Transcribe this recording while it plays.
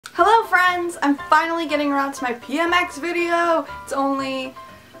friends! I'm finally getting around to my PMX video! It's only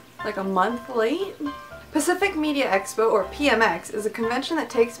like a month late. Pacific Media Expo, or PMX, is a convention that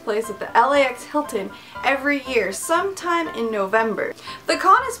takes place at the LAX Hilton every year, sometime in November. The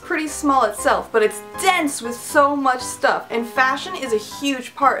con is pretty small itself, but it's dense with so much stuff, and fashion is a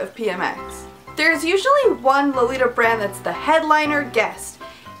huge part of PMX. There's usually one Lolita brand that's the headliner guest,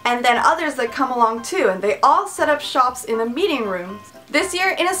 and then others that come along too, and they all set up shops in the meeting rooms. This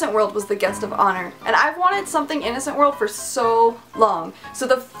year, Innocent World was the guest of honor, and I've wanted something Innocent World for so long. So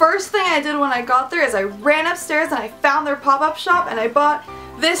the first thing I did when I got there is I ran upstairs and I found their pop-up shop and I bought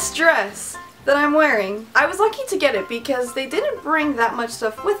this dress that I'm wearing. I was lucky to get it because they didn't bring that much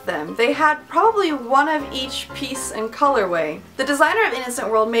stuff with them. They had probably one of each piece and colorway. The designer of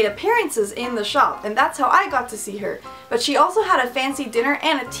Innocent World made appearances in the shop, and that's how I got to see her. But she also had a fancy dinner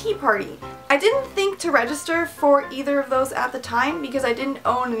and a tea party. I didn't think to register for either of those at the time because I didn't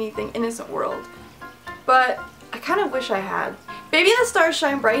own anything Innocent World. But I kind of wish I had. Baby the Stars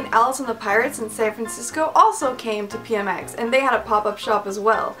Shine Bright and Alice and the Pirates in San Francisco also came to PMX, and they had a pop-up shop as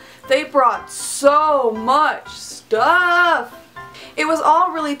well. They brought so much stuff! It was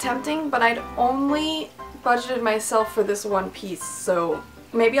all really tempting, but I'd only budgeted myself for this one piece, so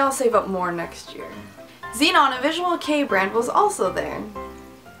maybe I'll save up more next year. Xenon, a Visual Kei brand, was also there.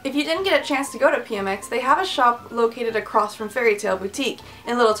 If you didn't get a chance to go to PMX, they have a shop located across from Fairy Tale Boutique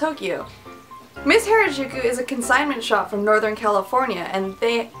in Little Tokyo. Miss Harajuku is a consignment shop from Northern California, and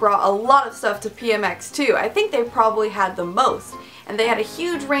they brought a lot of stuff to PMX too. I think they probably had the most, and they had a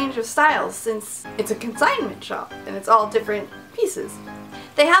huge range of styles since it's a consignment shop and it's all different pieces.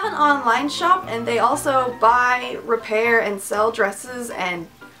 They have an online shop, and they also buy, repair, and sell dresses and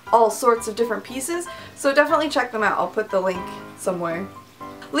all sorts of different pieces, so definitely check them out. I'll put the link somewhere.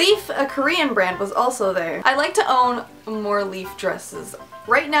 Leaf, a Korean brand, was also there. I'd like to own more Leaf dresses.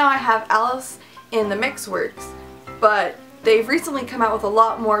 Right now I have Alice in the Mix Works, but they've recently come out with a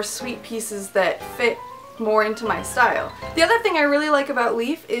lot more sweet pieces that fit more into my style. The other thing I really like about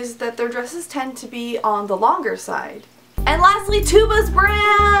Leaf is that their dresses tend to be on the longer side. And lastly, Tuba's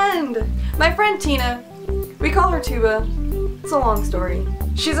brand! My friend Tina, we call her Tuba. It's a long story.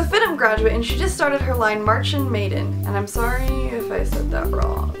 She's a FITM graduate and she just started her line Martian Maiden, and I'm sorry if I said that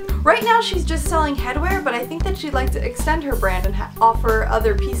wrong. Right now she's just selling headwear, but I think that she'd like to extend her brand and offer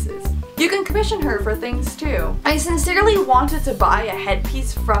other pieces. You can commission her for things too. I sincerely wanted to buy a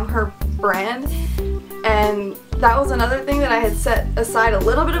headpiece from her brand, and that was another thing that I had set aside a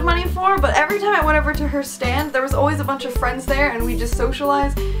little bit of money for, but every time I went over to her stand, there was always a bunch of friends there and we just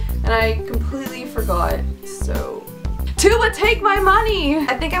socialized, and I completely forgot, so... Tuba, take my money!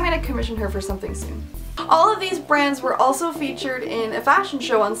 I think I'm gonna commission her for something soon. All of these brands were also featured in a fashion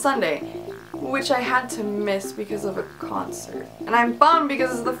show on Sunday, which I had to miss because of a concert. And I'm bummed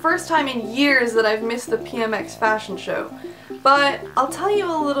because it's the first time in years that I've missed the PMX fashion show. But I'll tell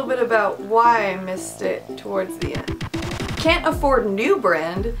you a little bit about why I missed it towards the end. Can't afford new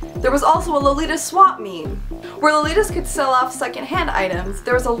brand, there was also a Lolita swap meet, where Lolitas could sell off second-hand items.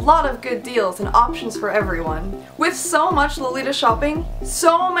 There was a lot of good deals and options for everyone. With so much Lolita shopping,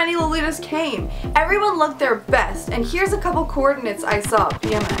 so many Lolitas came. Everyone looked their best, and here's a couple coordinates I saw at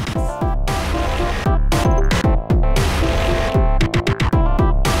PMX.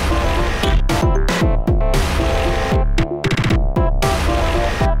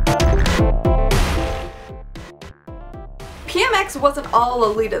 PMX wasn't all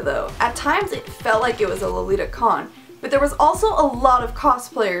Lolita though. At times it felt like it was a Lolita con, but there was also a lot of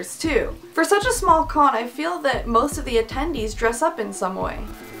cosplayers too. For such a small con, I feel that most of the attendees dress up in some way.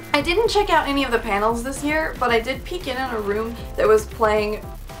 I didn't check out any of the panels this year, but I did peek in a room that was playing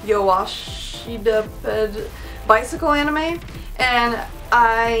Yoshida bicycle anime, and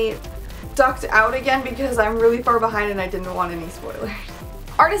I ducked out again because I'm really far behind and I didn't want any spoilers.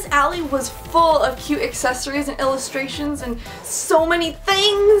 Artist Alley was full of cute accessories and illustrations and so many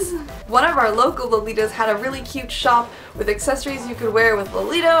things! One of our local Lolitas had a really cute shop with accessories you could wear with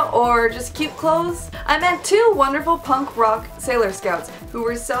Lolita or just cute clothes. I met two wonderful punk rock Sailor Scouts who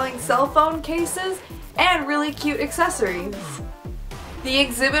were selling cell phone cases and really cute accessories. The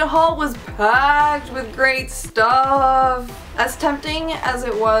exhibit hall was packed with great stuff. As tempting as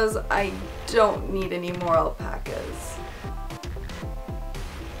it was, I don't need any more alpacas.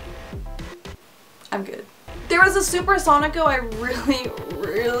 I'm good. There was a Supersonico I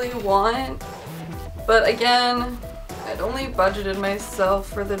really want, but again, I'd only budgeted myself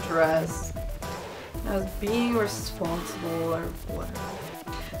for the dress. I was being responsible or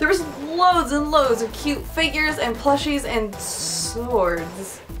whatever. There was loads and loads of cute figures and plushies and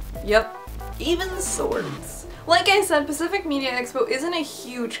swords. Yep, even swords. Like I said, Pacific Media Expo isn't a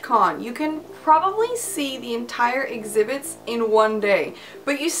huge con. You can probably see the entire exhibits in one day,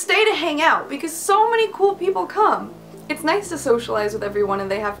 but you stay to hang out because so many cool people come. It's nice to socialize with everyone,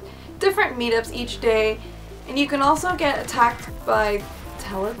 and they have different meetups each day, and you can also get attacked by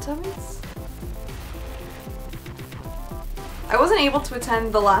Teletubbies? I wasn't able to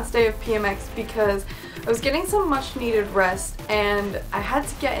attend the last day of PMX because I was getting some much needed rest and I had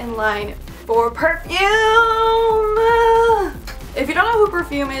to get in line for perfume! If you don't know who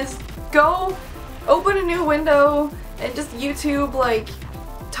Perfume is, go open a new window and just YouTube like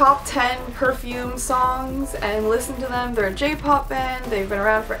top 10 Perfume songs and listen to them. They're a J-pop band, they've been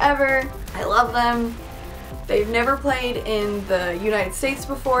around forever, I love them. They've never played in the United States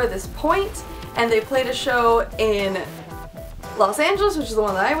before this point, and they played a show in Los Angeles, which is the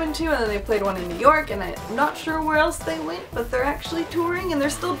one that I went to, and then they played one in New York, and I'm not sure where else they went, but they're actually touring and they're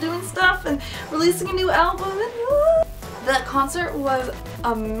still doing stuff and releasing a new album. And that concert was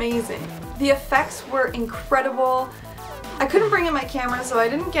amazing. The effects were incredible. I couldn't bring in my camera, so I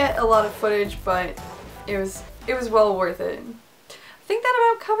didn't get a lot of footage, but it was well worth it. I think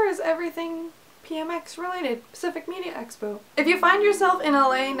that about covers everything PMX related, Pacific Media Expo. If you find yourself in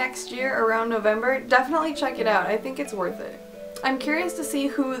LA next year around November, definitely check it out. I think it's worth it. I'm curious to see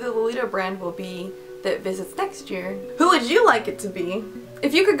who the Lolita brand will be that visits next year. Who would you like it to be?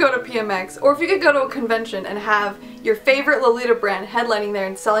 If you could go to PMX, or if you could go to a convention and have your favorite Lolita brand headlining there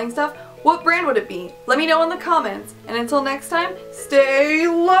and selling stuff, what brand would it be? Let me know in the comments. And until next time, stay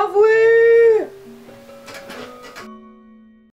lovely!